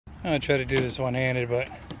I'm gonna try to do this one-handed, but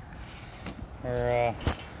we're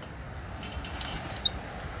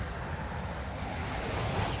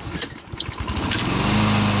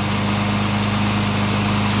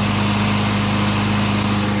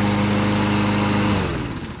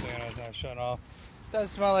it's not shutting off. It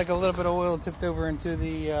does smell like a little bit of oil tipped over into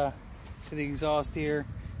the exhaust here.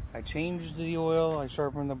 I changed the oil. I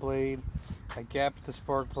sharpened the blade. I gapped the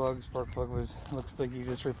spark plug. Spark plug looks like you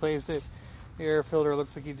just replaced it. The air filter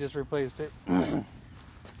looks like you just replaced it.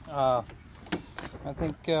 I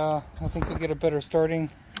think we'll get a better starting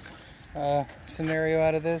scenario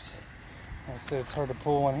out of this. I said it's hard to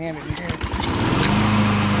pull one-handed in here.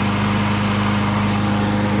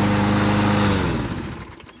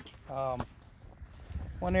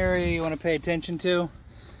 One area you want to pay attention to,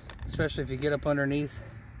 especially if you get up underneath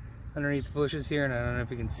the bushes here, and I don't know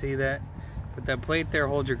if you can see that, but that plate there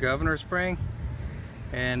holds your governor spring,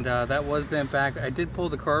 and that was bent back. I did pull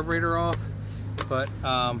the carburetor off, but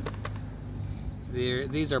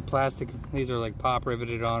these are plastic. These are like pop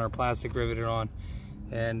riveted on or plastic riveted on,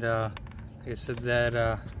 and like I said,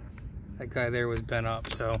 that guy there was bent up.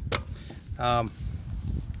 So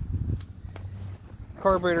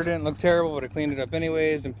carburetor didn't look terrible, but I cleaned it up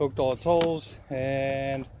anyways and poked all its holes,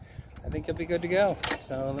 and I think it'll be good to go.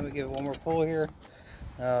 So let me give it one more pull here.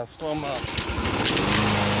 Slow them up.